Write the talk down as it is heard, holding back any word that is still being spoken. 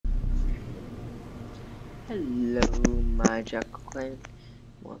Hello, my Jackal Clan.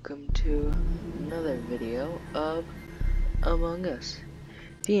 Welcome to another video of Among Us.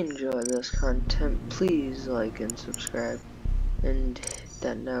 If you enjoy this content, please like and subscribe, and hit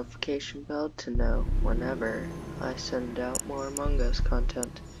that notification bell to know whenever I send out more Among Us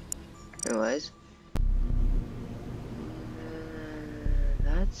content. Anyways,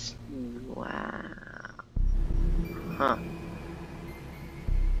 that's wow. Huh.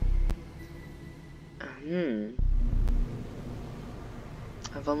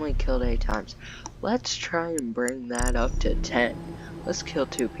 I've only killed 8 times. Let's try and bring that up to 10. Let's kill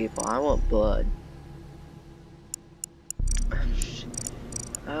 2 people. I want blood.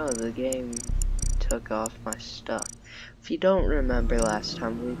 Oh, the game took off my stuff. If you don't remember last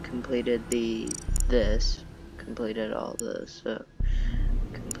time, we completed completed all this,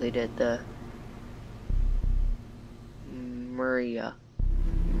 completed the Maria.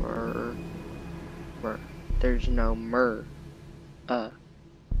 There's no Mira.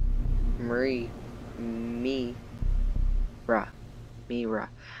 Mira.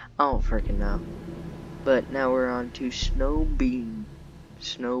 I don't freaking know. But now we're on to Snowbean,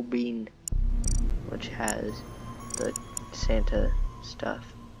 which has the Santa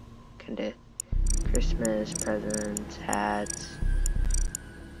stuff, kinda Christmas presents, hats,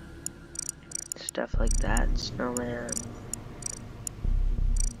 stuff like that. Snowman.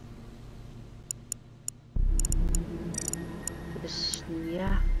 Just,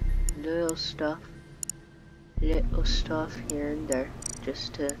 yeah, little stuff here and there,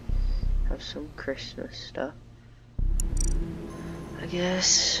 just to have some Christmas stuff. I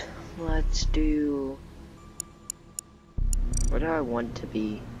guess let's do. What do I want to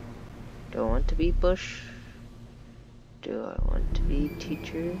be? Do I want to be Bush? Do I want to be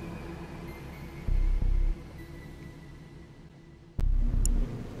teacher?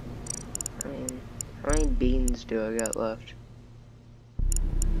 I mean, how many beans do I got left?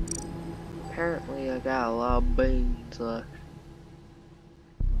 Apparently I got a lot of beans left.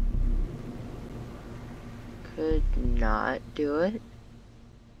 Could not do it.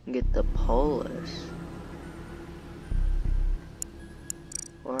 Get the Polis.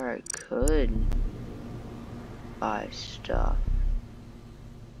 Or I could buy stuff.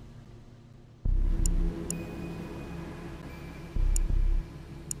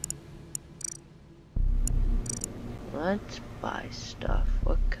 Let's buy stuff.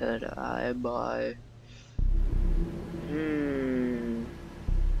 What could I buy?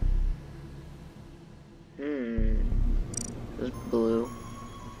 This is blue.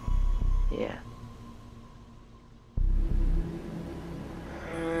 Yeah.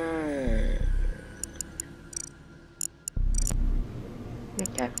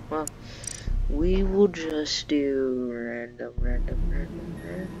 Okay, well, we will just do random.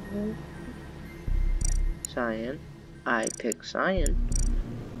 Cyan. I pick Cyan.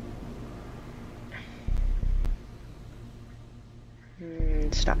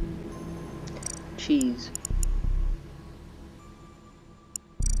 Stop. Cheese.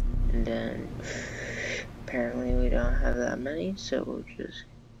 And then, apparently we don't have that many, so we'll just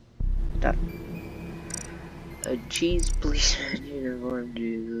stop. A cheese policeman uniform,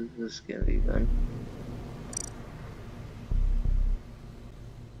 Jesus, this is gonna be fun.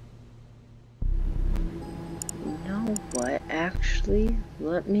 You know what, actually,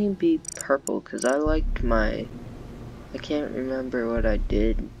 let me be purple, because I liked I can't remember what I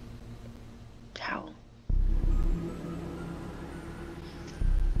did. Towel.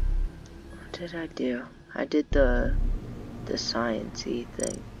 What did I do? I did the science-y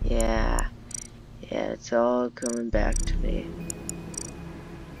thing. Yeah, it's all coming back to me.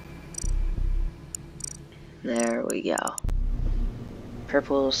 There we go.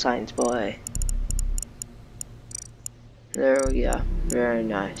 Purple science boy. There we go. Very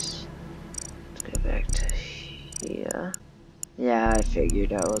nice. Let's go back to here. Yeah, I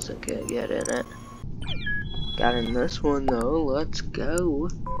figured I wasn't gonna get in it. Got in this one though. Let's go.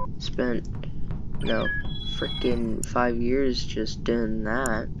 Spent freaking 5 years just doing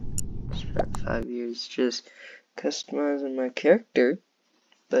that. Spent 5 years just customizing my character.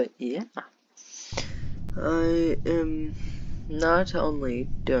 But yeah, I am not only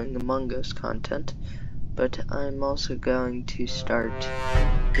doing Among Us content, but I'm also going to start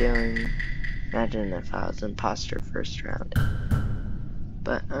doing, imagine if I was imposter first round,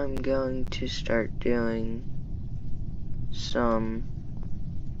 but I'm going to start doing some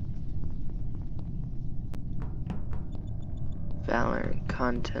Valorant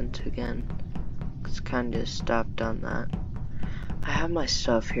content again. It's kind of stopped on that. I have my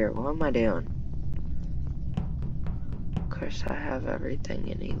stuff here. What am I doing? Of course I have everything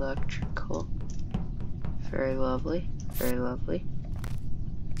in electrical. Very lovely. Very lovely.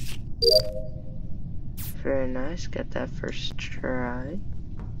 Very nice. Got that first try.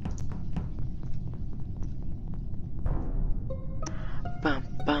 Bum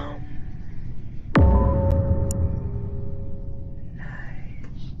bum.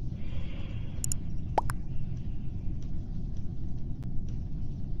 Nice.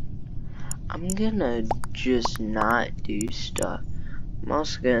 I'm gonna just not do stuff. I'm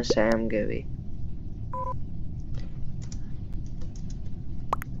also gonna say I'm gonna be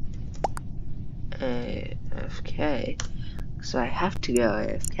AFK, so I have to go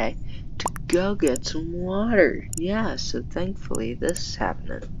AFK to go get some water. Yeah, so thankfully this is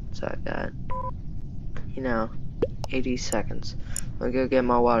happening. So I got, 80 seconds. I'll go get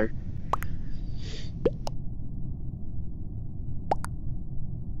my water.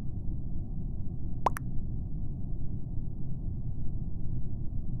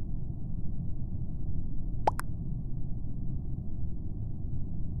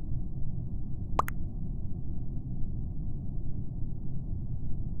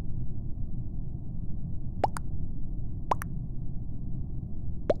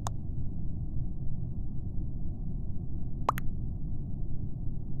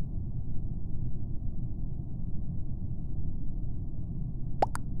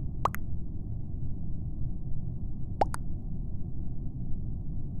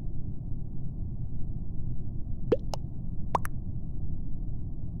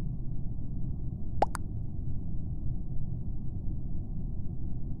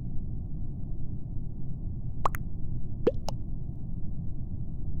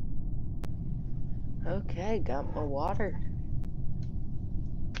 Okay, got my water.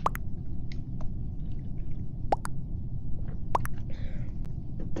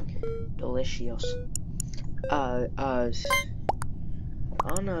 Delicious. I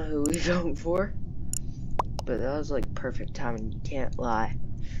don't know who we vote for, but that was like perfect timing. You can't lie.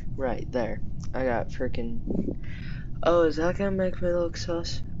 Right there. I got freaking. Oh, is that gonna make me look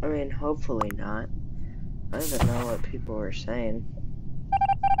sus? I mean, hopefully not. I don't even know what people were saying.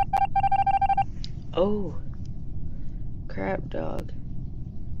 Oh, crap, dog.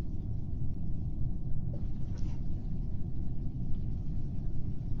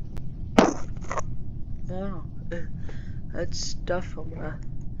 Wow, that's stuff on my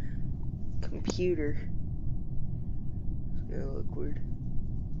computer. It's gonna look weird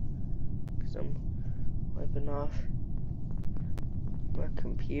because I'm wiping off my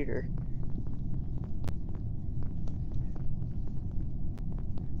computer.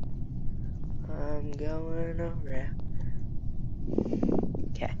 I'm going around.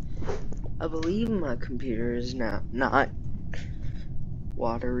 Okay. I believe my computer is now not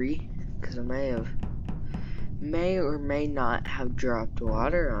watery because I may or may not have dropped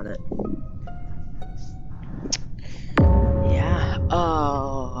water on it. Yeah.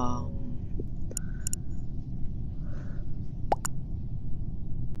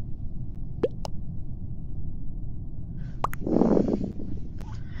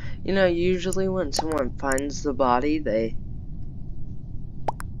 Usually when someone finds the body, they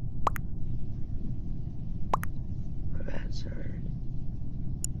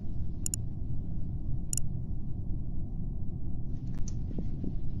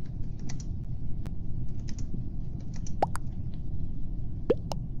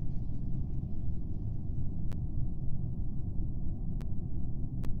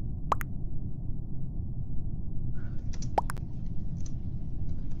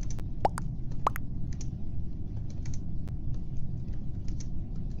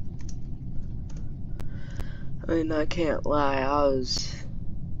I can't lie, I was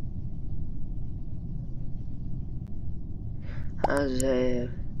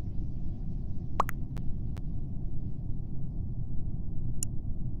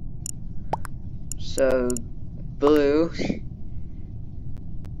so blue.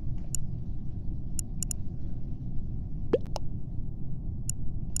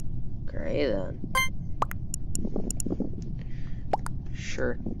 Gray then.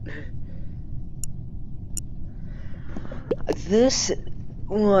 Sure. This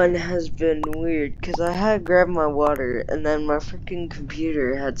one has been weird because I had grabbed my water and then my freaking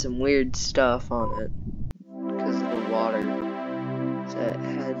computer had some weird stuff on it because of the water. So it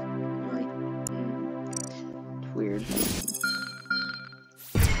had it's weird.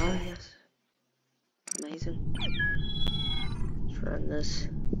 Oh yes, amazing. Let's run this.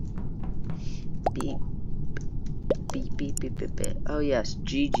 Beep. Beep, beep, beep, beep, beep. Oh yes,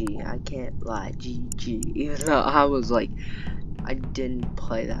 GG. I can't lie, GG. Even though I was like, I didn't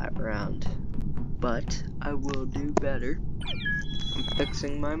play that round, but I will do better. I'm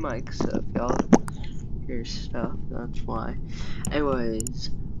fixing my mic, so if y'all your stuff, that's why.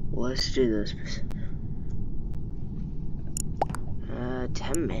 Anyways, let's do this.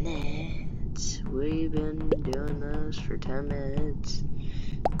 10 minutes. We've been doing this for 10 minutes.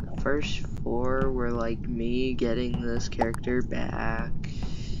 The first 4 were like me getting this character back.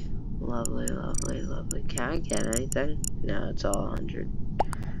 Lovely, lovely, lovely. Can I get anything? No, it's all 100.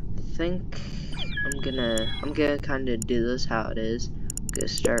 I think I'm gonna kind of do this how it is. I'm gonna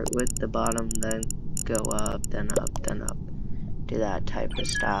start with the bottom, then go up, then up, then up. Do that type of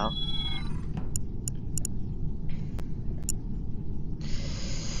style.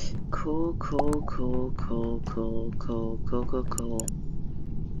 Cool, cool, cool, cool, cool, cool, cool, cool, cool.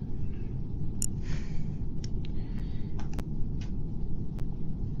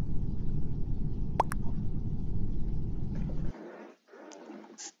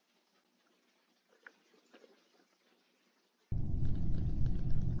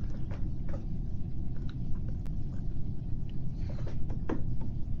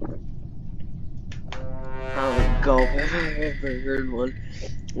 Oh, gulp if I ever heard one.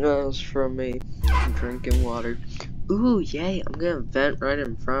 That was from me drinking water. Ooh, yay! I'm gonna vent right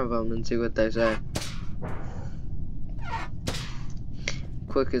in front of them and see what they say.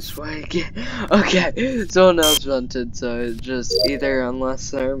 Quickest way. Okay, someone else vented, so it just either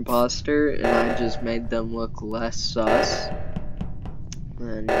unless they're imposter and I just made them look less sus,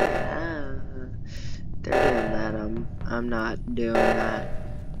 then they're doing that. I'm not doing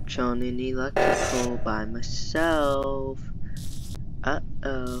that. Chilling in electrical by myself.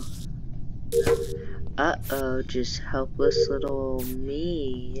 Uh-oh. Uh-oh, just helpless little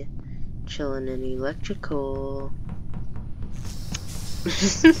me. Chilling in electrical.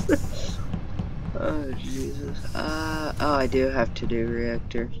 Oh, Jesus. Oh, I do have to do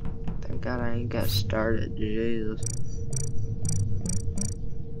reactor. Thank God I ain't got started. Jesus.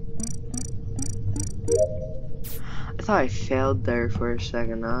 I thought I failed there for a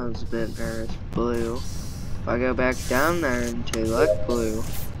second. I was a bit nervous. Blue. If I go back down there into like blue,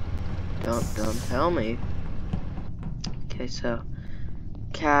 don't tell me. Okay, so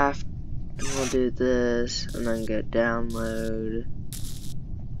calf, and we'll do this, and then go download.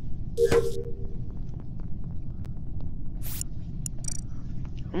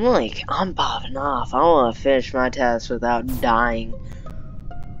 I'm popping off. I want to finish my task without dying.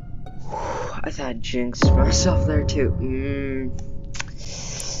 I thought I jinxed myself there too.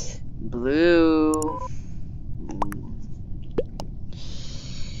 Blue.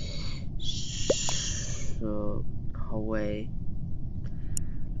 So, away.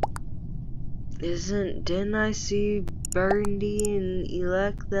 Didn't I see Burndy and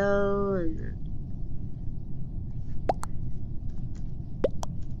Elect though? And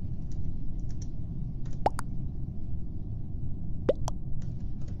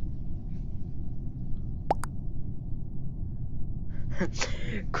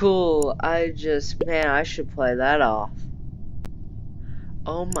cool, man, I should play that off.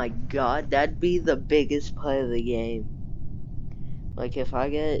 Oh my god, that'd be the biggest play of the game. Like, if I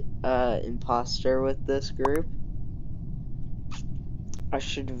get, imposter with this group, I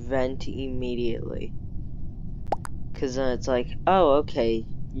should vent immediately. Cause then it's like, oh, okay,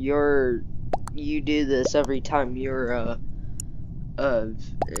 you do this every time you're, an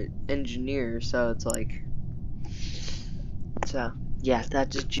engineer, so it's like, so, yeah,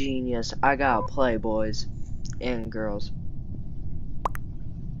 that's genius. I gotta play, boys and girls.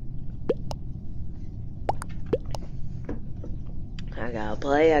 I gotta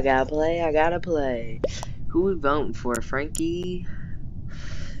play. Who we voting for, Frankie?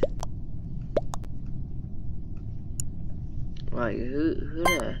 Like, who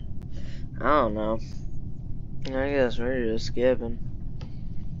the, I don't know. I guess we're just skipping.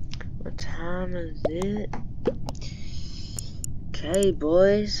 What time is it? Okay,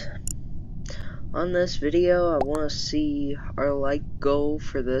 boys. On this video, I want to see our like goal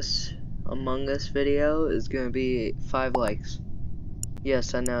for this Among Us video is going to be 5 likes.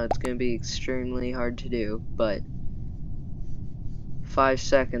 Yes, I know it's going to be extremely hard to do, but 5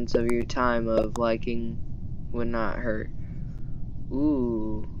 seconds of your time of liking would not hurt.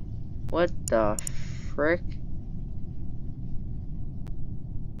 Ooh, what the frick?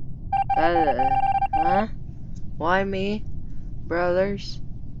 Huh? Why me? Brothers?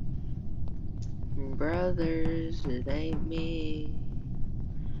 Brothers, it ain't me.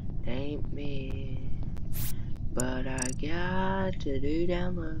 It ain't me. But I got to do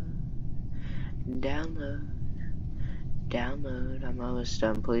download. Download. I'm almost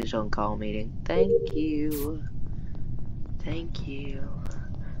done. Please don't call meeting. Thank you. Thank you.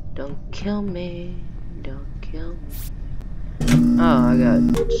 Don't kill me. Don't kill me. Oh, I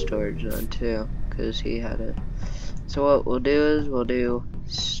got storage on too. because he had it. So what we'll do is we'll do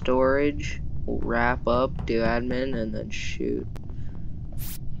storage, we'll wrap up, do admin, and then shoot.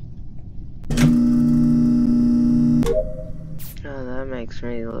 Oh, that makes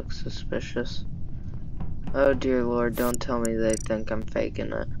me look suspicious. Oh dear lord, don't tell me they think I'm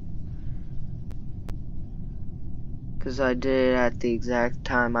faking it. Because I did it at the exact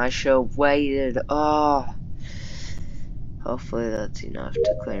time I should have waited. Oh. Hopefully that's enough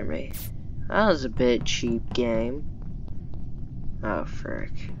to clear me. That was a bit cheap game. Oh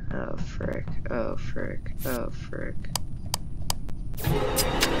frick. Oh frick. Oh frick. Oh frick.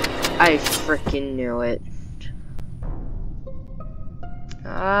 I frickin' knew it.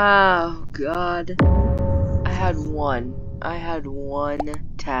 Oh god. I had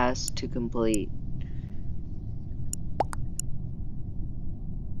one task to complete.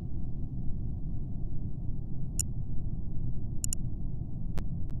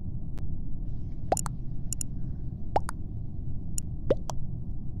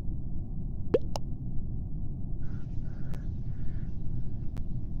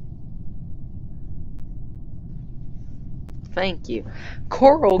 Thank you.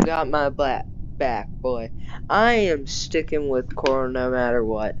 Coral got my back, boy. I am sticking with Coral no matter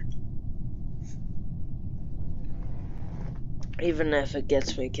what. Even if it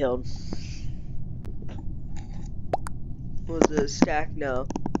gets me killed. Was it a stack? No.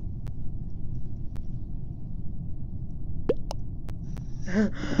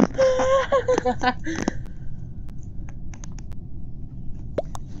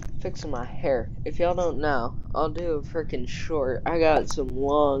 Fixing my hair. If y'all don't know, I'll do a freaking short. I got some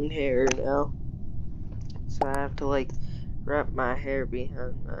long hair now. So I have to like wrap my hair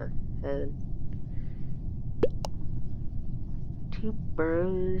behind my head. Two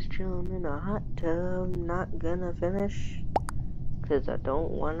bros chilling in a hot tub. Not gonna finish. Cause I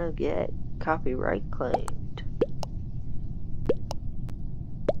don't wanna get copyright claimed.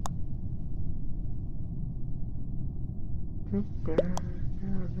 Two bros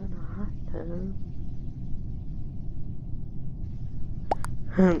chilling in a hot tub.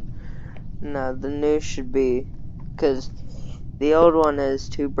 No, the new should be, cause the old one is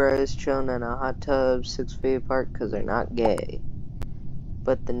two bros chilling in a hot tub 6 feet apart cause they're not gay.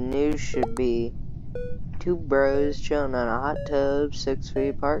 But the new should be two bros chilling in a hot tub 6 feet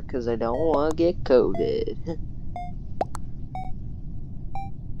apart cause they don't want to get COVID.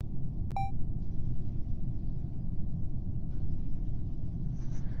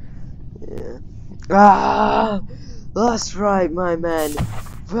 Yeah. Ah! That's right, my man.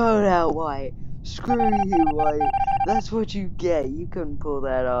 Vote out White. Screw you, White. That's what you get. You couldn't pull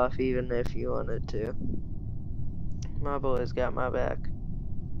that off even if you wanted to. My boys got my back.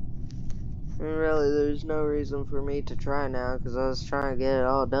 And really, there's no reason for me to try now because I was trying to get it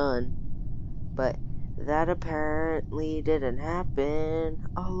all done. But that apparently didn't happen.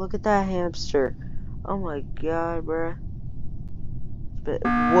 Oh, look at that hamster. Oh my god, bruh.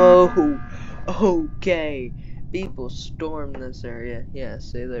 Whoa. Okay. People stormed this area. Yeah,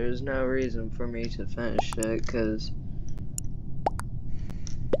 see, there's no reason for me to finish it, because...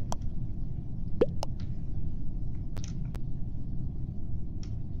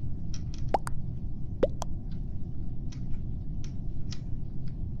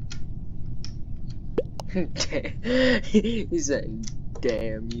 He said,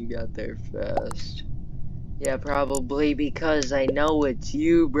 damn, you got there fast. Yeah, probably because I know it's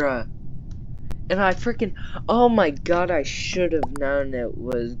you, bruh. And I freaking, oh my god, I should have known it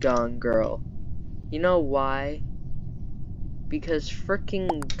was Gone Girl. You know why? Because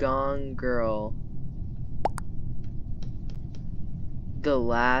freaking Gone Girl, the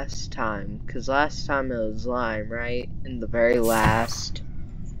last time, because last time it was Lime, right? In the very last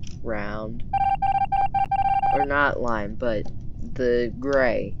round. Or not Lime, but the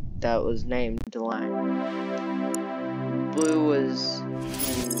gray that was named Lime. Blue was...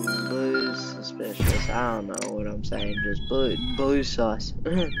 Blue's suspicious. I don't know what I'm saying. Just blue sauce.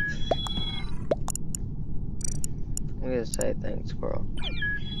 I'm gonna say thanks, Squirrel.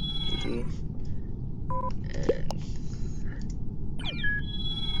 GG. And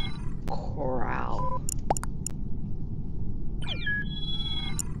Coral.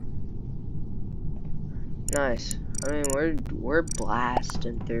 Nice. I mean, we're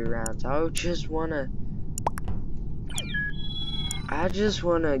blasting through rounds. I just wanna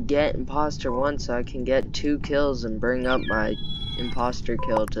get imposter 1 so I can get 2 kills and bring up my imposter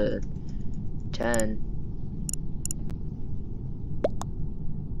kill to 10.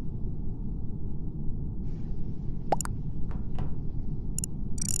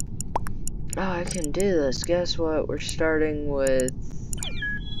 Oh, I can do this. Guess what? We're starting with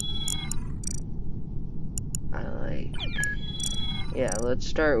Yeah, let's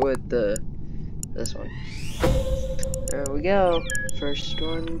start with this one. There we go. First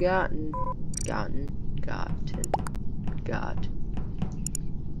one gotten.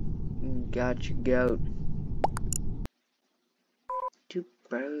 Got your goat. Two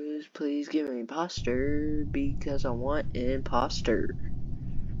bros, please give me imposter because I want imposter.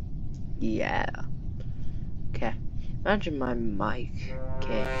 Yeah. Okay. Imagine my mic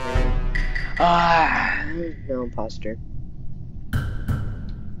can't hear. No imposter.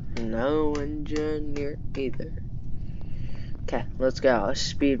 No engineer either. Okay, let's go.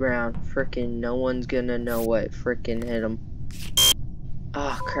 Speed round. Frickin' no one's gonna know what frickin' hit him.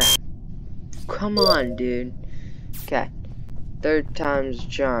 Oh crap. Come on, dude. Okay. Third time's a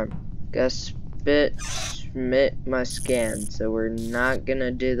charm. Gotta submit my scan. So we're not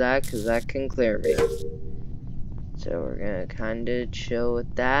gonna do that because that can clear me. So we're gonna kinda chill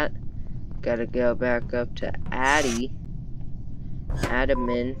with that. Gotta go back up to Admin.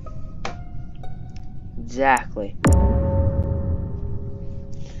 Exactly.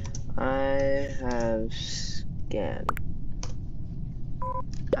 I have scanned.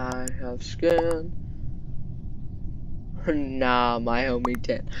 Nah, my homie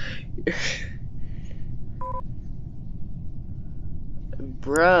 10.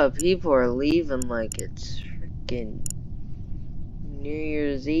 Bruh, people are leaving like it's freaking New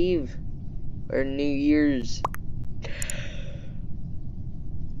Year's Eve. Or New Year's.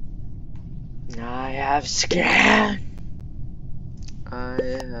 I have scanned.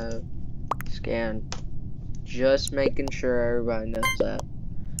 Just making sure everybody knows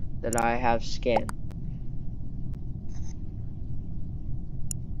that I have scanned.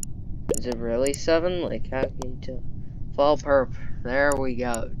 Is it really 7? Like, how can you tell? Fall perp. There we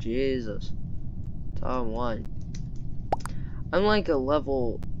go. Jesus. It's all one. I'm like a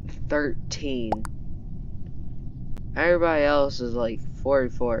level 13. Everybody else is like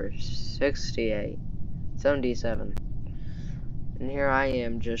 44, 68, 77. And here I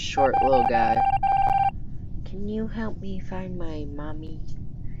am, just short little guy. Can you help me find my mommy?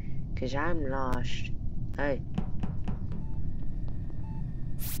 Cause I'm lost. Hey.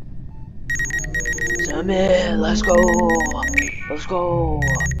 Summit, let's go. Let's go.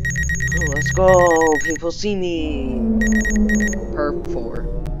 Let's go. People see me. Perp 4.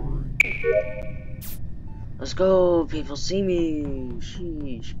 Let's go. People see me.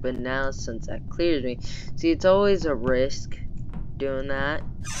 Sheesh. But now since that clears me, see, it's always a risk doing that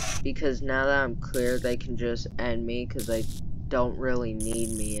because now that I'm clear, they can just end me because they don't really need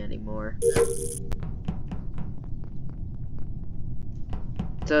me anymore.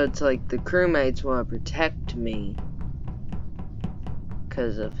 So it's like the crewmates want to protect me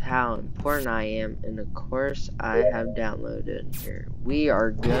because of how important I am, and of course I have downloaded here. We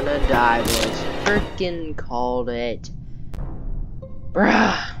are gonna die, boys. Freaking called it.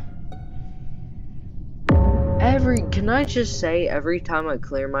 Bruh. Can I just say, every time I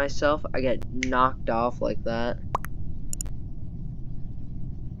clear myself, I get knocked off like that.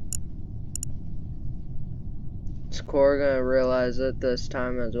 Is Core gonna realize it this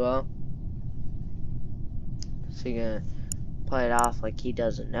time as well? Is he gonna play it off like he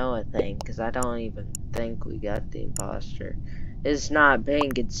doesn't know a thing? Because I don't even think we got the imposter. It's not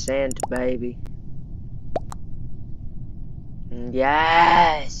Pink, it's Santa, baby.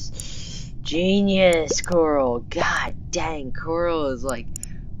 Yes! Genius, Coral. God dang, Coral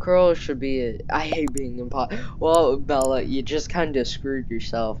should be I hate being imposter. Well, Bella, you just kind of screwed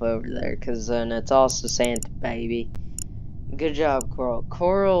yourself over there, because then it's also Santa, baby. Good job, Coral.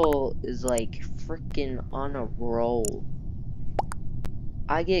 Coral is like freaking on a roll.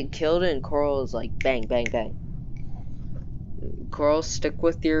 I get killed and Coral is like bang, bang, bang. Coral, stick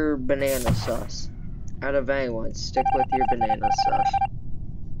with your banana sauce. Out of anyone, stick with your banana sauce.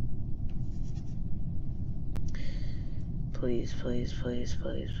 Please, please, please,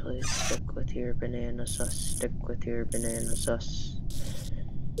 please, please, stick with your banana sauce. Stick with your banana sauce.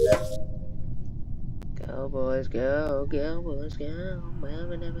 Go, boys, go, go, boys, go.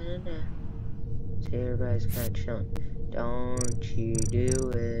 See, everybody's kind of chilling. Don't you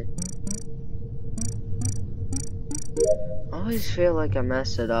do it. I always feel like I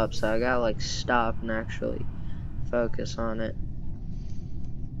mess it up, so I gotta like stop and actually focus on it.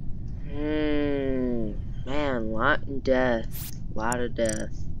 Man, lot of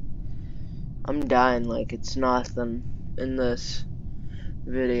death. I'm dying like it's nothing in this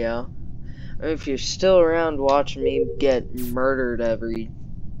video. I mean, if you're still around watching me get murdered every,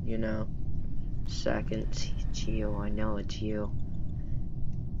 second. It's you, I know it's you.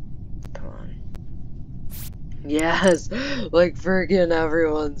 Come on. Yes, like friggin'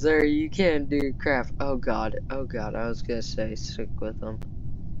 everyone's there. You can't do crap. Oh god, I was gonna say stick with them.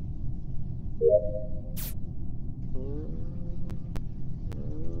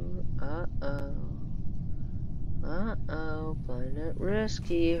 Uh-oh, playing it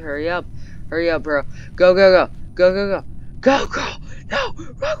risky. Hurry up, bro. Go, go, girl. No,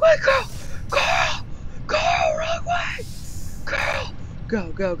 wrong way, girl. Wrong way.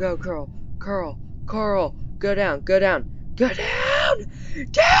 Girl, go, Coral. Go down, down,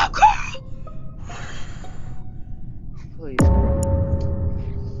 Carl. Please,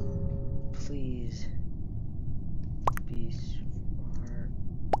 please, be smart.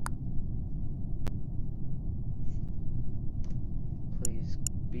 Please,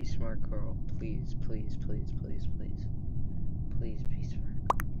 be smart, Carl. Please, please be smart.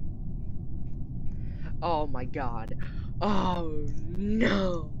 Oh my god. Oh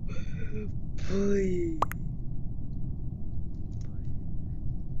no. Please.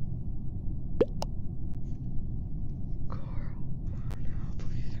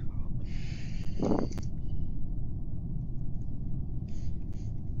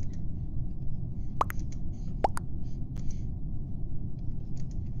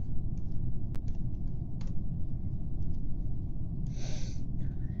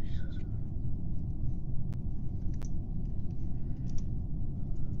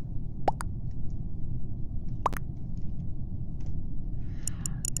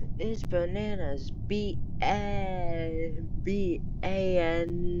 It's bananas.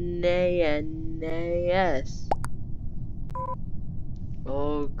 B-A-N-A-N-A-S.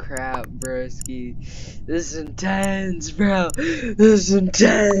 Oh crap, broski. This is intense, bro. This is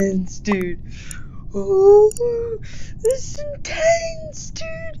intense, dude. Oh, this is intense,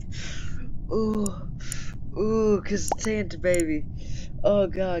 dude. Ooh, cause Santa baby. Oh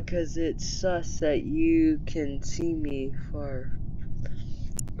god, cause it's sus that you can see me far.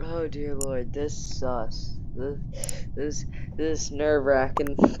 Oh dear lord, this sus. This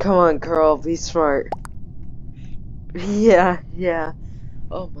nerve-wracking. Come on, Carl, be smart. Yeah.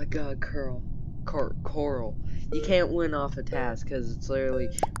 Oh my god, Coral. You can't win off a task because it's literally.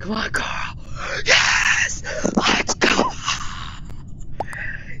 Come on, Carl. Yes, let's go.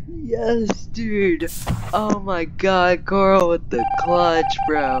 Yes, dude. Oh my god, Coral with the clutch,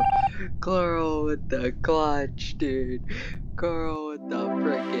 bro. Coral with the clutch, dude. Coral with the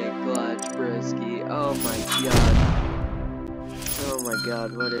freaking clutch, broski. Oh my god. Oh my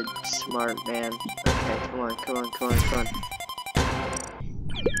god, what a smart man. Okay, come on.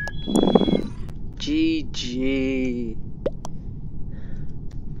 GG.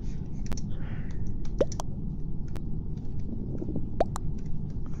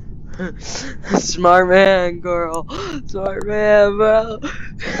 Smart man, girl. Smart man, bro.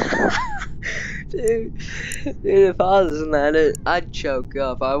 Dude, if I was at it, I'd choke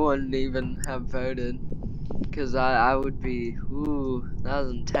up. I wouldn't even have voted. Because I would be, ooh, that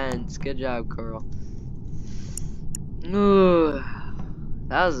was intense. Good job, Carl. Ooh,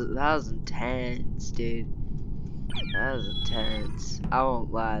 that was intense, dude. That was intense. I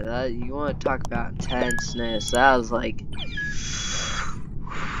won't lie. That you want to talk about intenseness? That was like,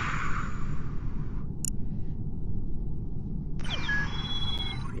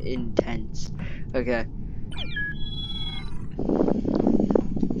 intense. Okay.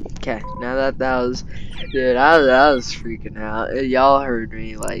 Okay, now that was, dude, I was freaking out. Y'all heard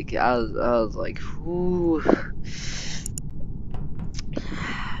me, like, I was like, whoo.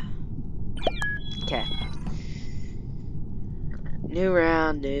 Okay. New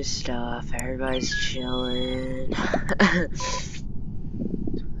round, new stuff. Everybody's chilling.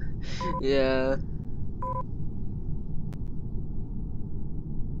 Yeah.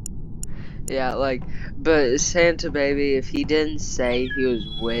 Yeah, like, but Santa baby, if he didn't say he was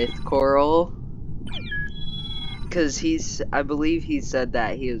with Coral, because I believe he said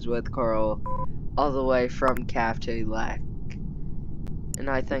that he was with Coral all the way from Calf to Elec. And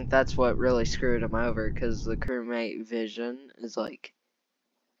I think that's what really screwed him over, because the crewmate vision is like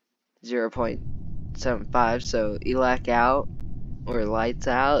 0.75, so Elec out, or lights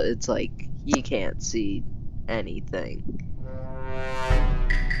out, it's like, you can't see anything.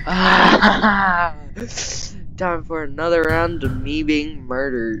 Time for another round of me being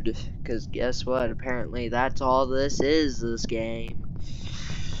murdered. Because guess what? Apparently that's all this is, this game.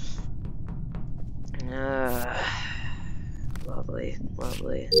 Lovely.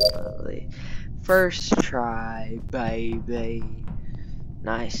 First try, baby.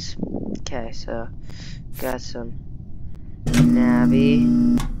 Nice. Okay, so got some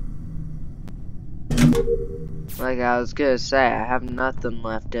Navi. Like I was gonna say, I have nothing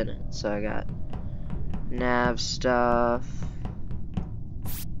left in it, so I got nav stuff.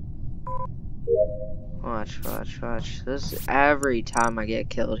 Watch, watch, watch. This is every time I get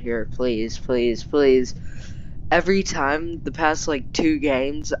killed here. Please, please, please. Every time, the past like 2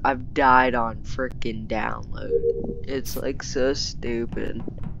 games, I've died on freaking download. It's like so stupid.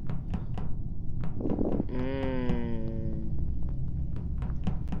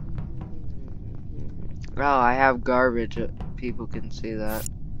 Oh, I have garbage. People can see that.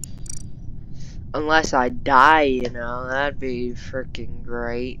 Unless I die, you know, that'd be freaking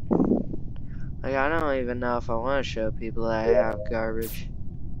great. Like, I don't even know if I want to show people that I have garbage.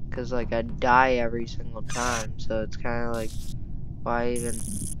 Because, like, I die every single time. So it's kind of like, why even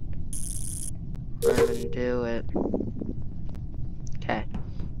do it? Okay.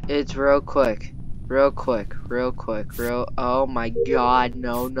 It's real quick. Real quick. Real quick. Oh my god.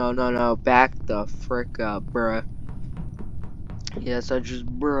 No, no, no, no. Back the frick up, bruh. Yes, I just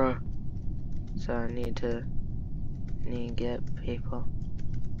bruh. So I need to get people.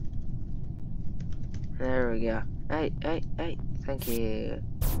 There we go. Hey, hey, hey. Thank you.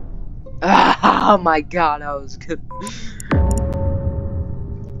 Oh my god, that was good.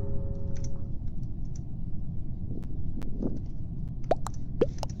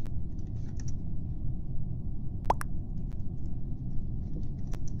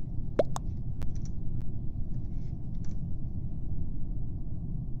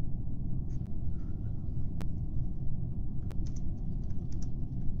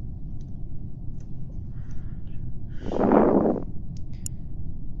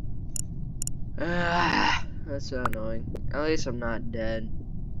 That's so annoying. At least I'm not dead.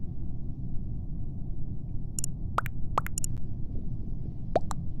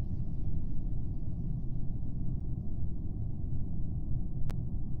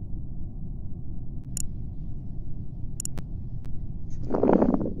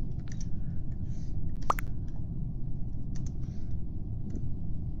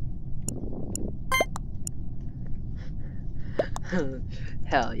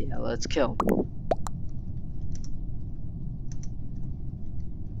 Hell yeah, let's kill him.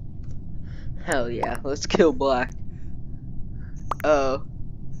 Hell yeah, let's kill Black. Oh.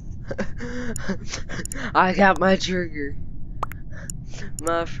 I got my trigger.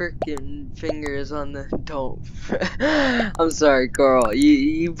 My freaking finger is on the don't. I'm sorry, Carl.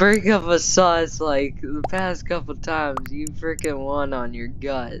 You bring up a sauce like the past couple times. You freaking won on your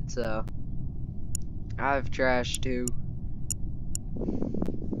gut, so I've trashed too.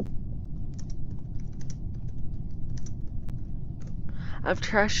 I've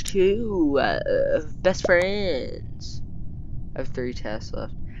trashed too. Best friends. I have 3 tasks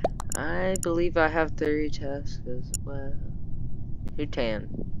left. I believe I have 3 tasks as well. Who tan?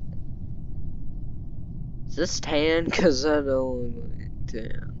 Is this tan? Cause I don't look like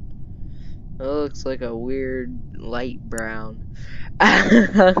tan. It looks like a weird light brown.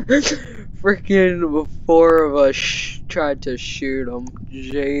 Freaking 4 of us tried to shoot him.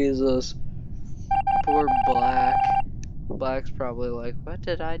 Jesus. Poor Black. Black's probably like, what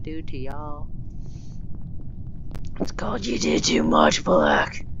did I do to y'all? It's called you did too much,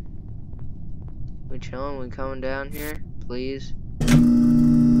 Black. We chilling? We coming down here? Please?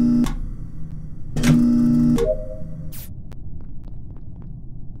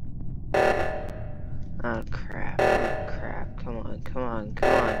 Oh crap, oh crap, come on, come on, come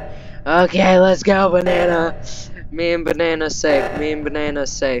on. Okay, let's go, Banana. Me and Banana safe, me and Banana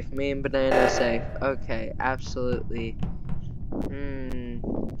safe, me and Banana safe. Okay, absolutely.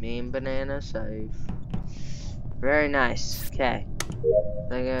 Me and Banana safe. Very nice, okay.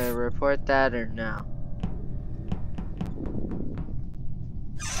 Am I gonna report that or no?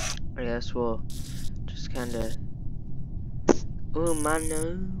 I guess we'll just kinda... Ooh, my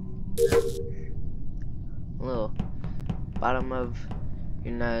nose. Little bottom of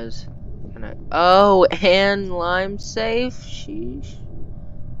your nose. Oh, and lime safe? Sheesh.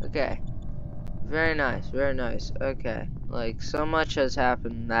 Okay. Very nice, very nice. Okay. Like, so much has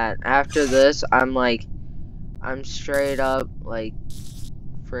happened that after this, I'm straight up, like,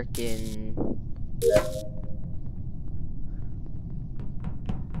 freaking...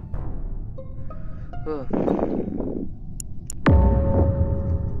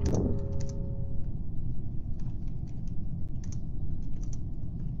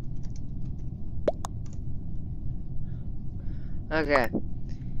 Okay.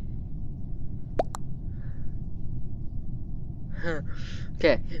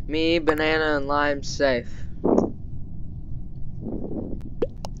 Okay, me, Banana, and Lime safe.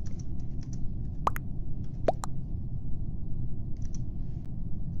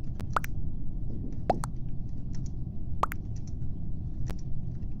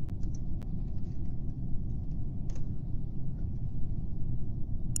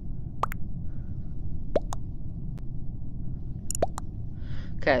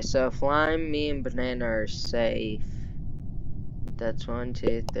 Okay, so if Lime, me, and Banana are safe, that's 1,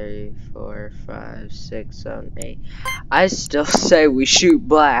 2, 3, 4, 5, 6, 7, 8. I still say we shoot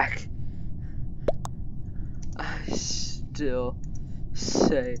Black. I still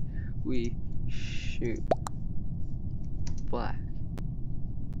say we shoot Black.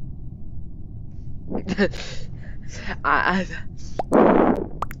 Because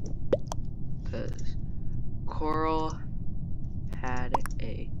Coral had a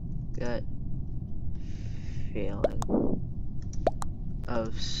gut feeling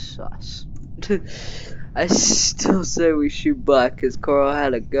of sus. I still say we shoot Black because Coral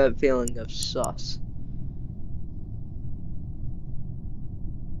had a gut feeling of sus.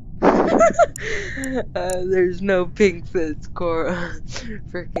 There's no pink fits, Coral.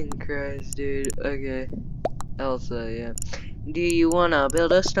 Freaking Christ, dude. Okay. Elsa, yeah. Do you wanna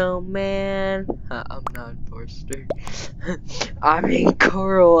build a snowman? I'm not Forster. I mean,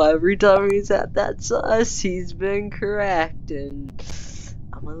 Coral, every time he's at that sus, he's been correct, and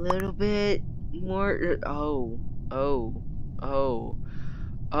I'm a little bit more. Oh.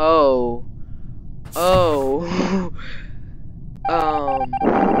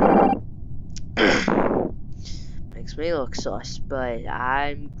 Makes me look sus, but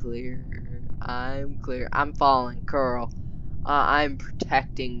I'm clear. I'm following Coral. I'm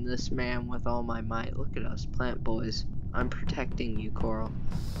protecting this man with all my might. Look at us, plant boys. I'm protecting you, Coral.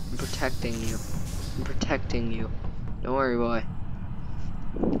 I'm protecting you. I'm protecting you. Don't worry, boy.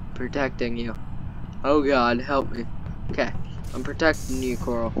 Protecting you. Oh God, help me. Okay, I'm protecting you,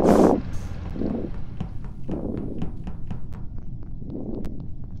 Coral.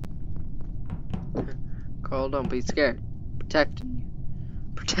 Coral, don't be scared. Protecting you.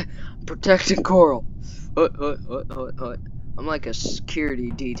 Protecting Coral. What? I'm like a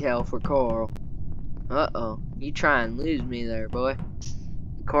security detail for Coral. Uh-oh. You try and lose me there, boy.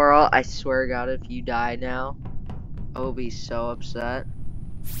 Coral, I swear to God, if you die now, I will be so upset.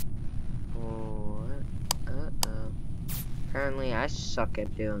 What? Uh-oh. Apparently, I suck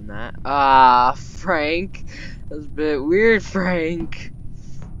at doing that. Ah, Frank. That's a bit weird, Frank.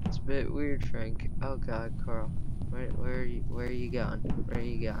 It's a bit weird, Frank. Oh God, Coral. Where are you going? Where are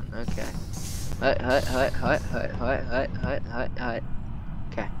you going? Okay. Hut.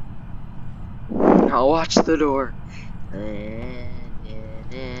 Okay. I'll watch the door.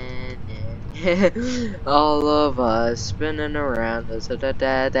 All of us spinning around. A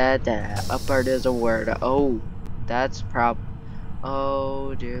part is a word. Oh, that's problem.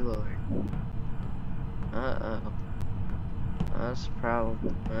 Oh dear Lord. Uh-oh. That's a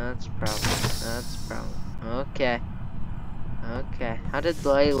problem. That's a problem. Okay. How did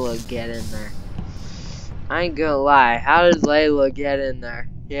Layla get in there? I ain't gonna lie. How did Layla get in there?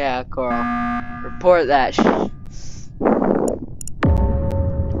 Yeah, Coral. Report that.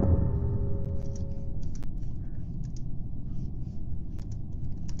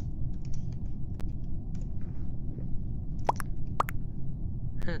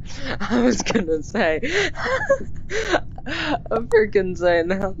 I was gonna say. I'm freaking saying,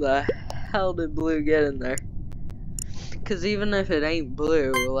 how the hell did Blue get in there? Cause even if it ain't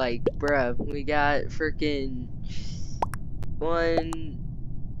Blue, like, bruh, we got freaking 1,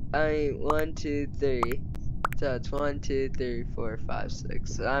 2, 3. So it's 1, 2, 3, 4, 5,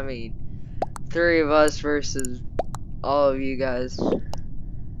 6. I mean, 3 of us versus all of you guys.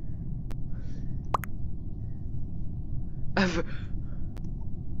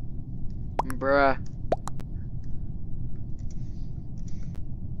 Bruh.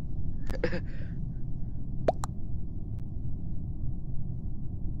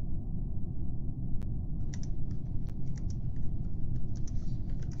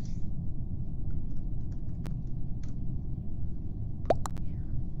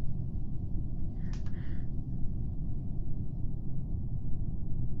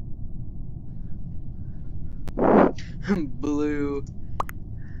 Blue.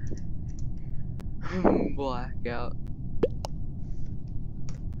 Blackout.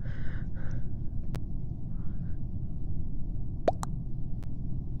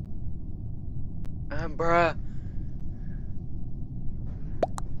 Bruh.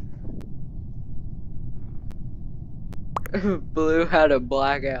 Blue had a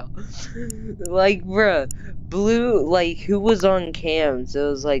blackout. Like, bruh. Blue, like, who was on cams? It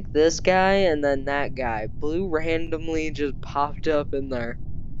was like this guy and then that guy. Blue randomly just popped up in there.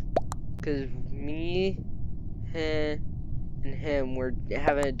 Cause me, and him were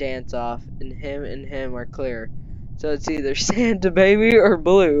having a dance off, and him are clear. So it's either Santa Baby or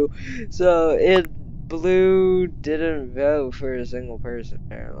Blue. So Blue didn't vote for a single person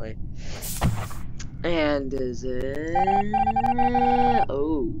apparently. And is it?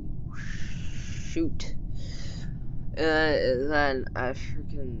 Oh, shoot. Then I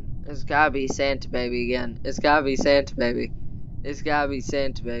freaking. It's gotta be Santa Baby again. It's gotta be Santa Baby. It's gotta be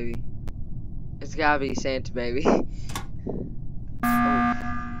Santa Baby. It's gotta be Santa Baby. Oh,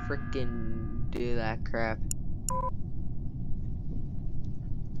 freaking do that crap.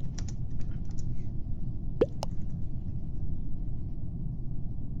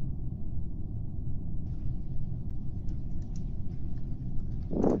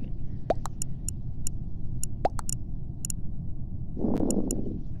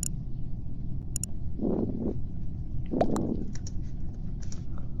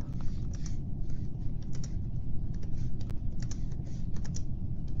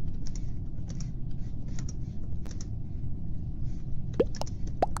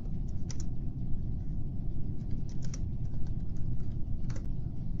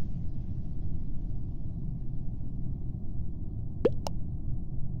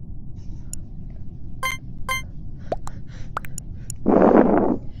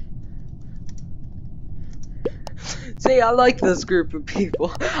 See, I like this group of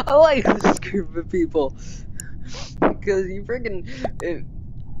people. I like this group of people. Because you freaking.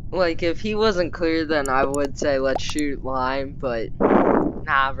 Like, if he wasn't clear, then I would say let's shoot lime, but.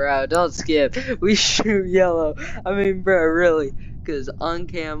 Nah, bro, don't skip. We shoot yellow. I mean, bro, really. Because on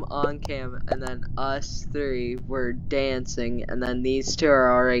cam, and then us three were dancing, and then these two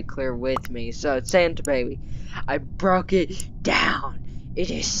are already clear with me. So it's Santa Baby. I broke it down.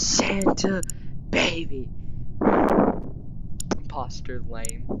 It is Santa Baby. Imposter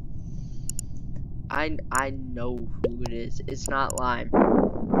lame. I know who it is. It's not Lime.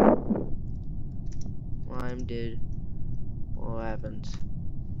 Lime did Evans.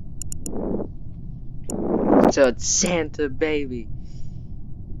 So it's Santa Baby.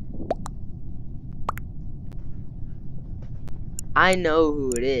 I know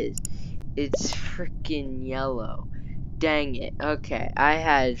who it is. It's freaking yellow. Dang it. Okay, I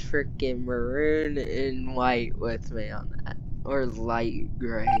had freaking maroon and white with me on that. Or light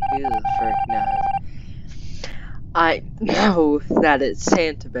gray. Who the frick knows? I know that it's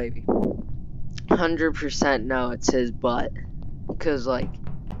Santa Baby. 100% know it's his butt. Because, like,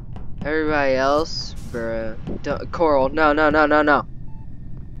 everybody else, bruh. Coral, no. No,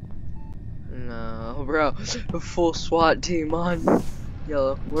 bro. A full SWAT team on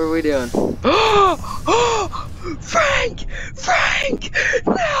yellow. What are we doing? Frank!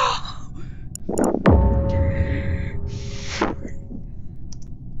 No!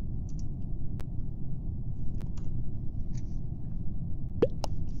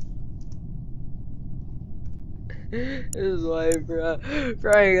 This is why, bro.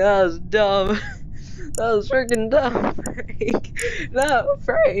 Frank, that was dumb. That was freaking dumb, Frank. No,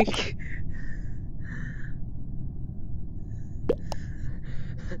 Frank.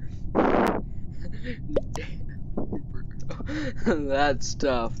 Damn, bro. That's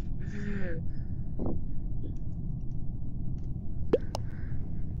tough.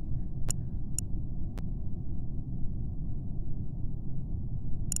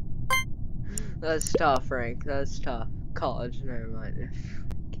 That's tough, Frank. That's tough. College, never mind.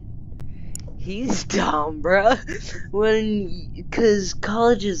 He's dumb, bruh. Cause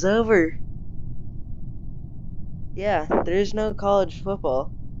college is over. Yeah, there's no college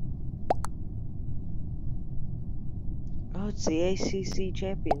football. Oh, it's the ACC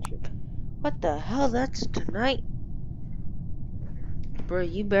championship. What the hell? That's tonight. Bro,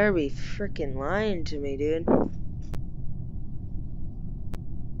 you better be freaking lying to me, dude.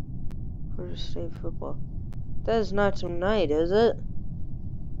 Florida State football. That is not tonight, is it?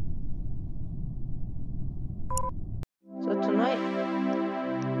 Is that tonight?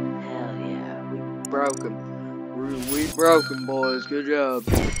 Hell yeah, we broke him. We broke him, boys. Good job.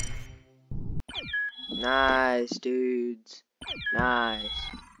 Nice, dudes. Nice.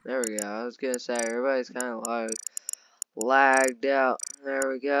 There we go. I was gonna say, everybody's kind of lagged out. There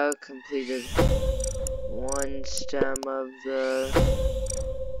we go. Completed one stem of the...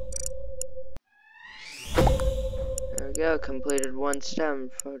 There we go. Completed one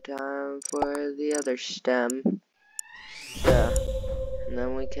stem. For time for the other stem. Yeah. And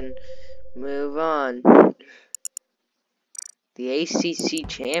then we can move on. The ACC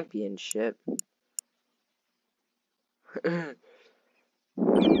championship.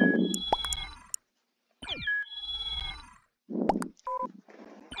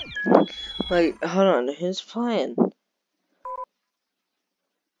 Like, hold on, who's playing?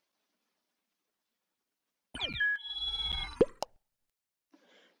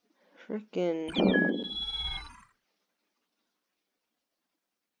 Frickin'.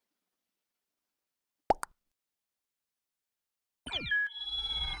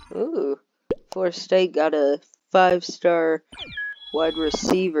 Ooh, Florida State got a 5-star wide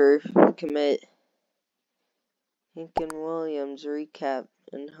receiver commit. Lincoln Williams recap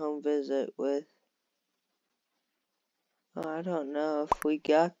and home visit with. Oh, I don't know if we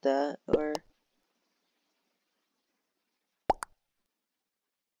got that or.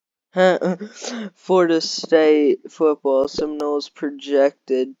 Florida State football Seminoles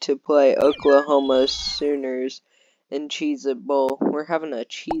projected to play Oklahoma Sooners in Cheez-It Bowl. We're having a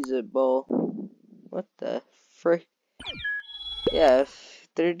Cheez-It Bowl. What the frick? Yeah, if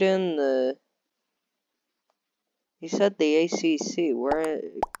they're doing the. He said the ACC.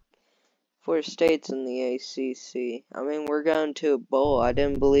 Florida State's in the ACC. I mean, we're going to a bowl. I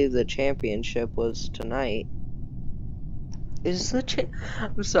didn't believe the championship was tonight. Is the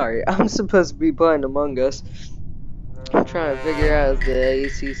I'm sorry. I'm supposed to be playing Among Us. I'm trying to figure out if the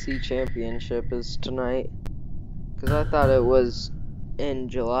ACC championship is tonight. Because I thought it was in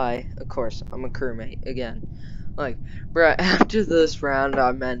July. Of course, I'm a crewmate again. Like, bruh, after this round,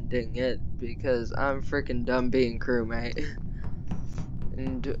 I'm ending it. Because I'm freaking done being crewmate.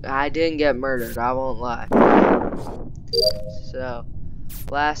 And I didn't get murdered, I won't lie. So,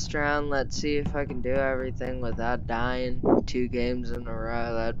 last round, let's see if I can do everything without dying 2 games in a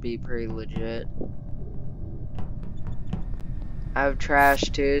row. That'd be pretty legit. I have trash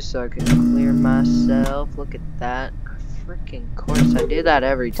too, so I can clear myself. Look at that. Freaking course, I do that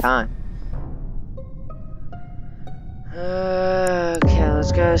every time. Okay,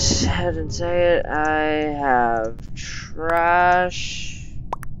 let's go ahead and say it. I have trash.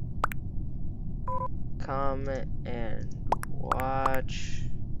 Comment and watch.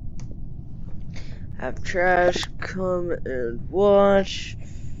 I have trash. Come and watch.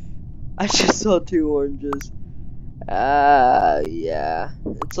 I just saw 2 oranges. Yeah.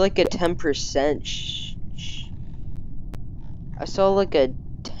 It's like a 10%. I saw like a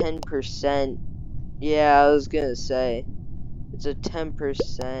 10%. Yeah, I was gonna say. It's a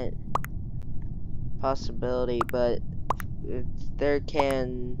 10% possibility, but there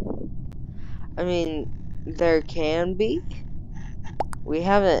can. I mean, there can be. We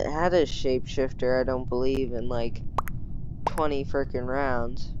haven't had a shapeshifter, I don't believe, in like 20 frickin'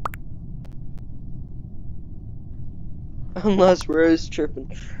 rounds. Unless Rose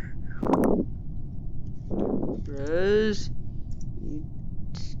tripping. Rose, you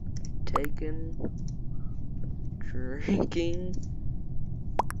taking, drinking,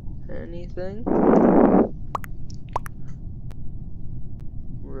 anything?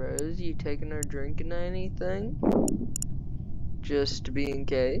 Rose, you taking or drinking anything? Just to be in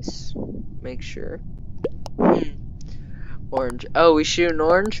case. Make sure. Orange. Oh, we shooting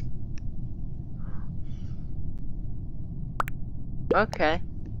orange? Okay.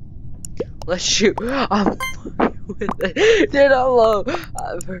 Let's shoot. I'm with it. Dude, I love.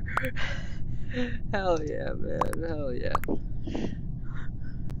 Hell yeah, man. Hell yeah.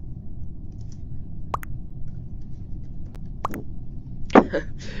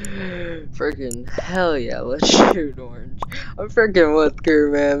 Freaking hell yeah, let's shoot orange. I'm freaking with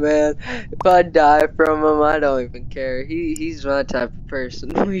Crewman, man. If I die from him, I don't even care. He's my type of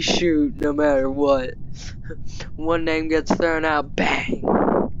person. We shoot no matter what. 1 name gets thrown out, bang.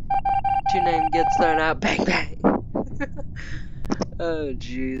 2 name gets thrown out, bang bang. Oh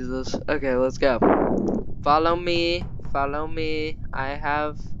Jesus. Okay, let's go. Follow me. Follow me. I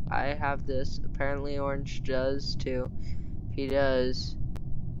have this. Apparently orange does too. He does.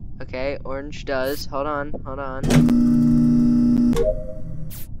 Okay, orange does. Hold on.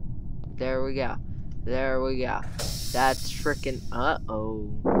 There we go. That's freaking.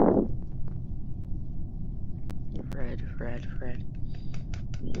 Uh-oh. Red.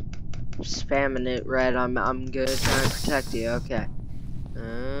 Spamming it, red. I'm gonna try and protect you. Okay.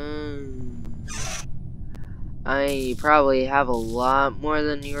 I mean, you probably have a lot more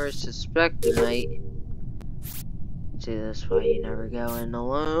than you were suspecting, mate. See, that's why you never go in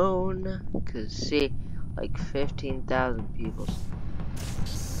alone. Cause see, like 15,000 people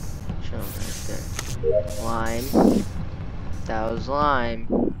chilling right there. Lime. That was Lime.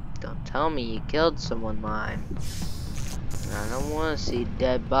 Don't tell me you killed someone, Lime. I don't want to see a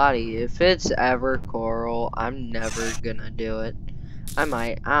dead body. If it's ever Coral, I'm never gonna do it. I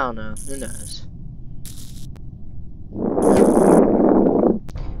might. I don't know. Who knows?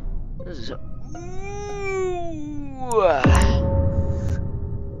 This is.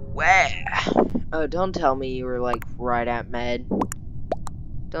 Oh, don't tell me you were like right at med.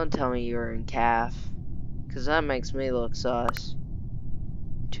 Don't tell me you were in calf. Cause that makes me look sus.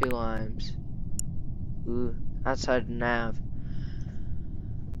 2 limes. Ooh, outside the nav.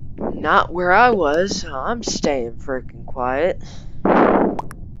 Not where I was, so I'm staying freaking quiet.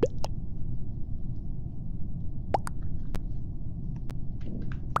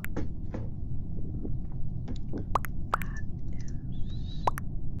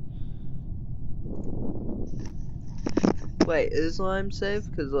 Wait, is lime safe?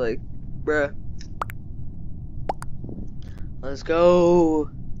 Cause like, bruh. Let's go.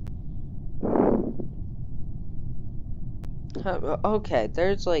 Okay,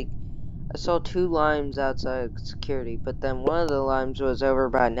 there's like, I saw 2 limes outside security, but then one of the limes was over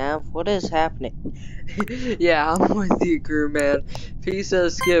by Nav. What is happening? Yeah, I'm with you, crew man. If he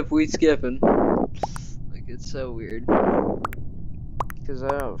says skip, we skipping. Like, it's so weird. Cause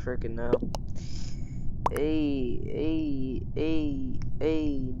I don't freaking know. Hey,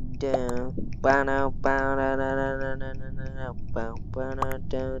 down. Bow now, bow na na na na na na na bow na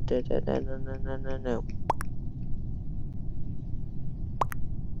down da da da na na na na na.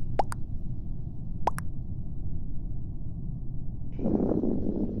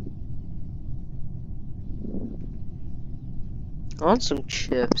 I want some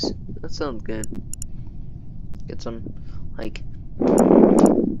chips. That sounds good. Get some, like.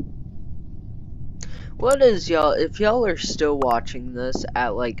 What is y'all, if y'all are still watching this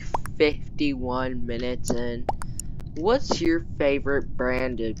at like 51 minutes in, what's your favorite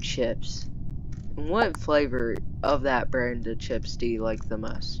brand of chips? And what flavor of that brand of chips do you like the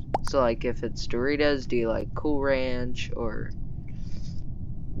most? So like if it's Doritos, do you like Cool Ranch or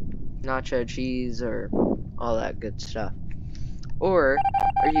nacho cheese or all that good stuff? Or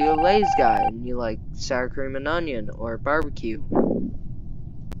are you a Lay's guy and you like sour cream and onion or barbecue?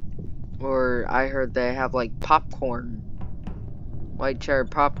 Or I heard they have like popcorn, white cheddar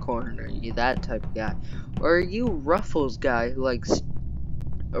popcorn. Are you that type of guy? Or are you a Ruffles guy who likes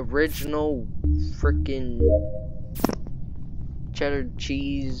original freaking cheddar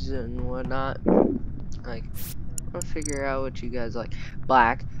cheese and whatnot? Like, I'll figure out what you guys like.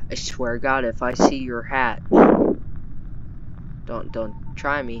 Black, I swear to God, if I see your hat, don't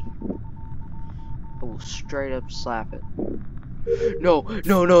try me. I will straight up slap it. No.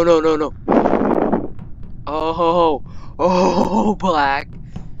 Oh, Black.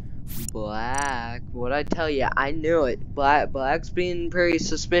 What'd I tell you? I knew it. Black's being pretty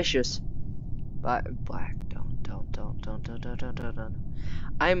suspicious. Black, don't.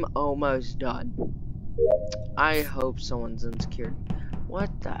 I'm almost done. I hope someone's insecure. What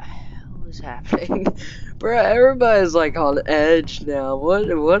the hell is happening? Bro, everybody's like on edge now. What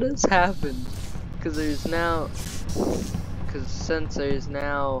has happened? Since there's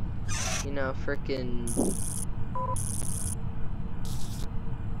now, you know, frickin'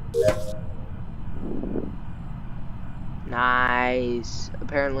 nice.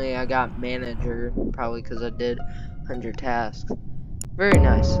 Apparently I got manager, probably because I did 100 tasks. Very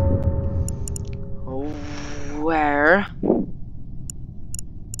nice. Where?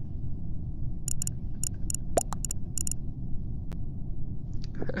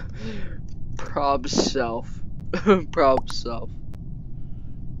 Prob self. Prob self.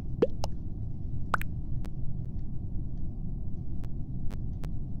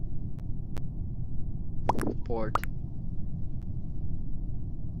 Port.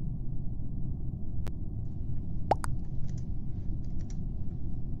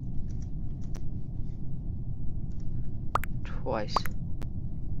 Twice.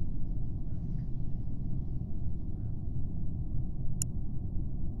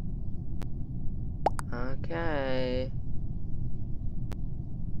 Okay.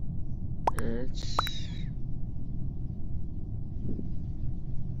 It's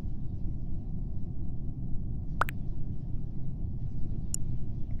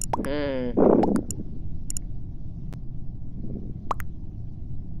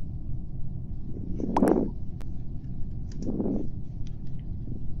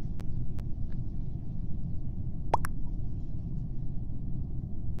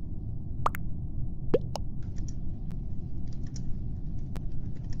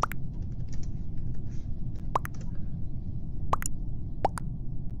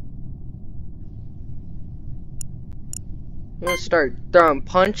I'm gonna start throwing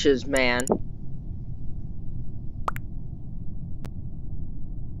punches, man.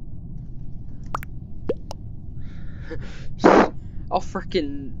 I'll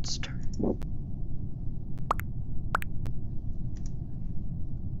freaking start.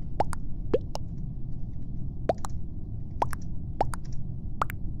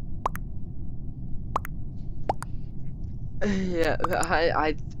 Yeah,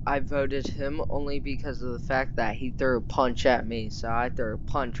 I voted him only because of the fact that he threw a punch at me, so I threw a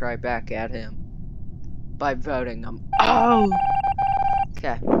punch right back at him by voting him. Oh!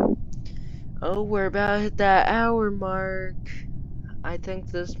 Okay. Oh, we're about to hit that hour mark. I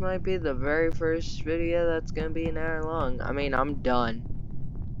think this might be the very first video that's gonna be an hour long. I mean, I'm done.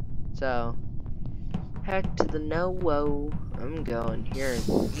 So, heck to the no-whoa. I'm going here.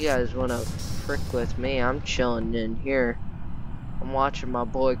 You guys wanna frick with me, I'm chilling in here. I'm watching my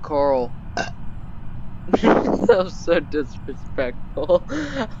boy Coral. That was so disrespectful.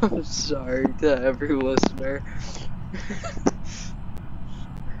 I'm sorry to every listener.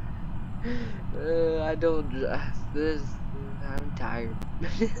 I don't. I'm tired.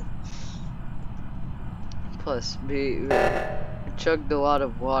 Plus, I chugged a lot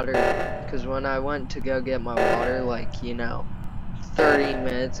of water because when I went to go get my water, like 30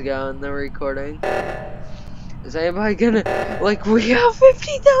 minutes ago in the recording. Is anybody gonna, like, we have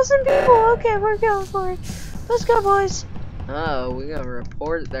 50,000 people, okay, we're going for it. Let's go, boys. Oh, we gotta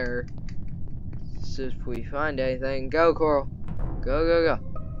report there. So if we find anything, go, Coral. Go, go, go.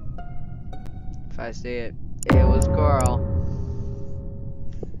 If I see it, it was Coral.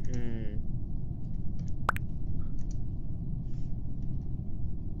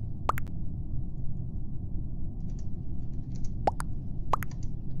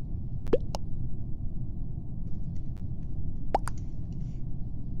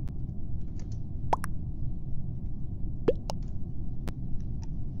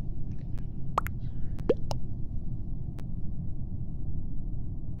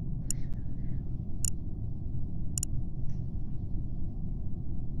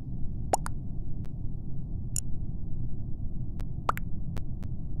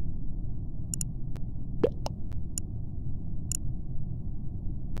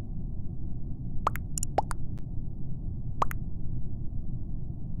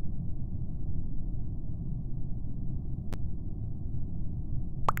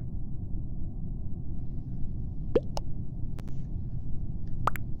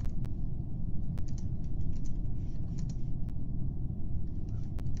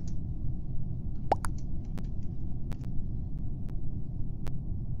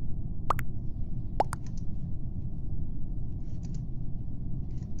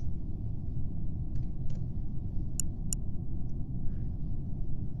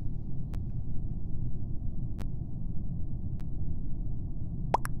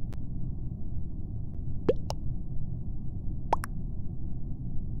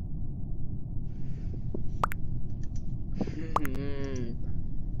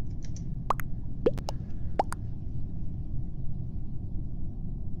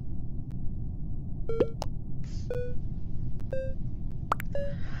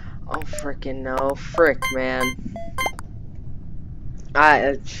 Oh, frickin' no. Frick, man.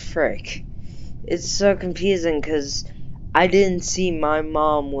 Frick. It's so confusing because I didn't see my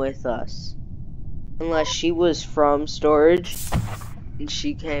mom with us. Unless she was from storage and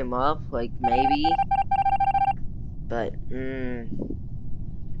she came up, like, maybe. But,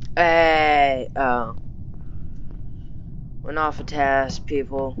 Hey, oh. Went off a task,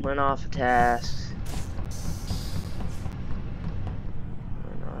 people. Went off a task.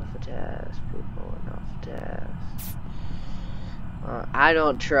 Went off a task, people. Went off a task. I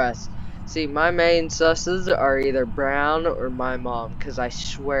don't trust. See, my main susses are either Brown or my mom, because I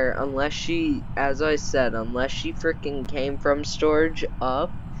swear, unless she, as I said, unless she freaking came from storage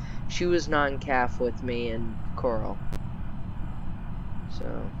up, she was not in calf with me and Coral.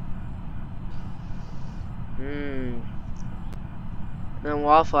 So, Then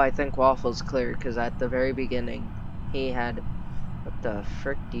Waffle, I think Waffle's clear, because at the very beginning, he had, what the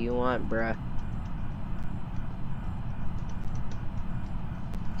frick do you want, bruh?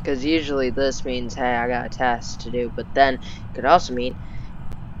 Because usually this means, hey, I got a task to do, but then it could also mean,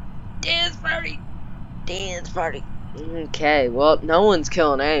 dance party! Dance party! Okay, well, no one's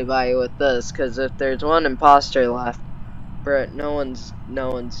killing anybody with this, because if there's one imposter left, bruh, no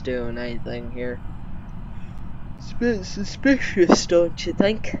one's doing anything here. It's a bit suspicious, don't you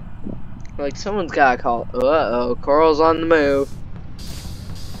think? Like, someone's gotta call. Uh-oh, Coral's on the move.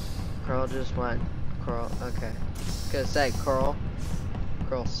 Coral just went. Coral, okay. Gonna say, Coral,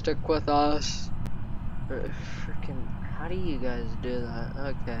 stick with us. Freaking, how do you guys do that?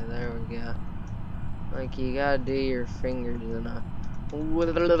 Okay, there we go. Like, you gotta do your fingers in a...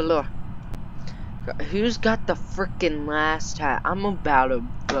 Who's got the frickin' last task? I'm about to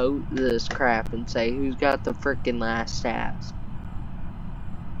vote this crap and say who's got the frickin' last task.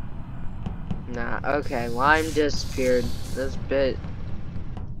 Nah, okay, Lime disappeared. This bit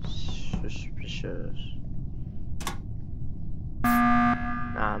suspicious. Nah,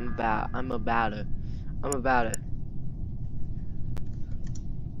 I'm about it.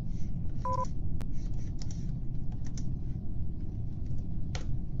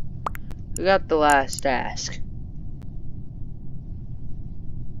 Who got the last task?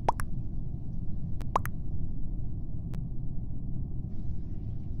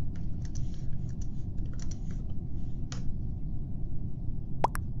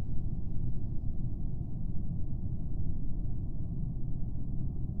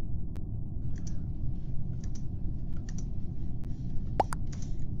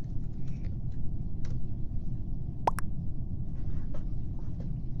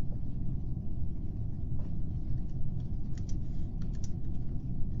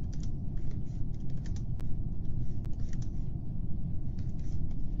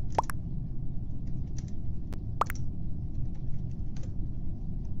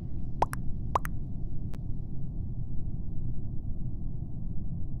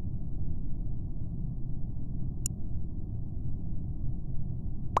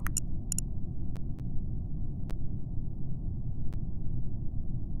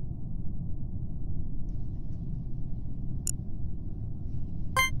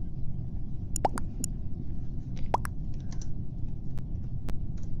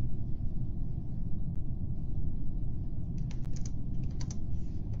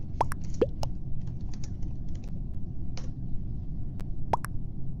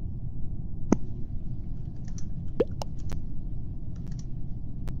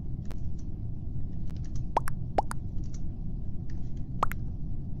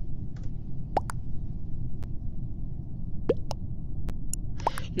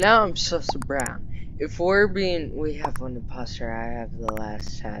 Now I'm sus of Brown. If we have one imposter, I have the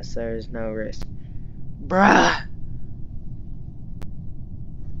last task. There is no risk. Bruh!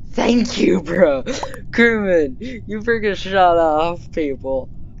 Thank you, bro! Crewman, you freaking shot off people.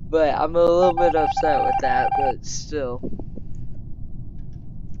 But I'm a little bit upset with that, but still.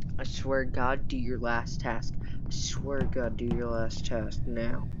 I swear to God, do your last task. I swear to God, do your last task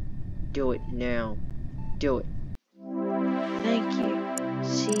now. Do it now. Do it. Thank you.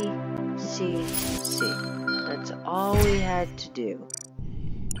 See. That's all we had to do.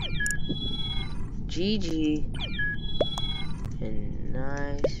 GG. And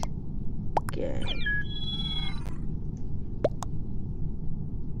nice game.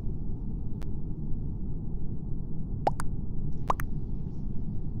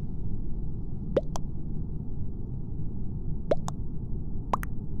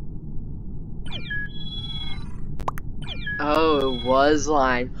 Oh, it was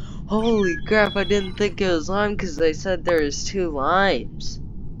lime. Holy crap, I didn't think it was lime because they said there was 2 limes.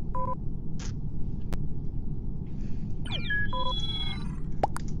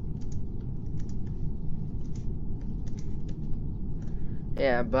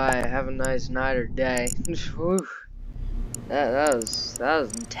 Yeah, bye. Have a nice night or day. Whew. That was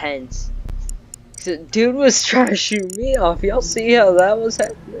intense. Dude was trying to shoot me off. Y'all see how that was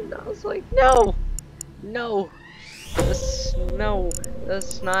happening? I was like, no,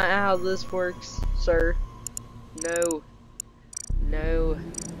 that's not how this works, sir. No,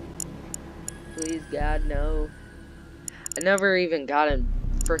 please God, no. I never even got a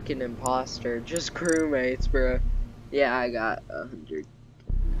freaking imposter, just crewmates, bro. Yeah, I got 100.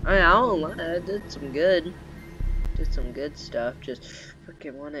 I mean, I don't lie, I did some good stuff. Just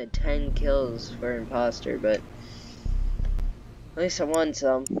freaking wanted 10 kills for imposter, but at least I won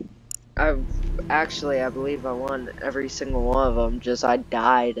some. I believe I won every single one of them. Just I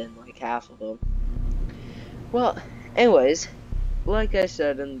died in like half of them. Well, anyways, like I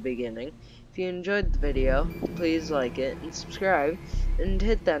said in the beginning, if you enjoyed the video, please like it and subscribe and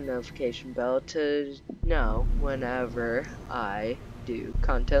hit that notification bell to know whenever I do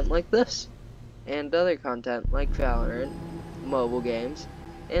content like this and other content like Valorant, mobile games,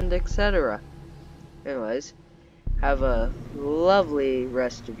 and etc. Anyways, have a lovely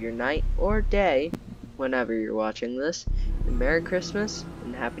rest of your night or day whenever you're watching this, and Merry Christmas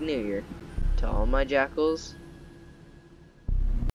and Happy New Year to all my jackals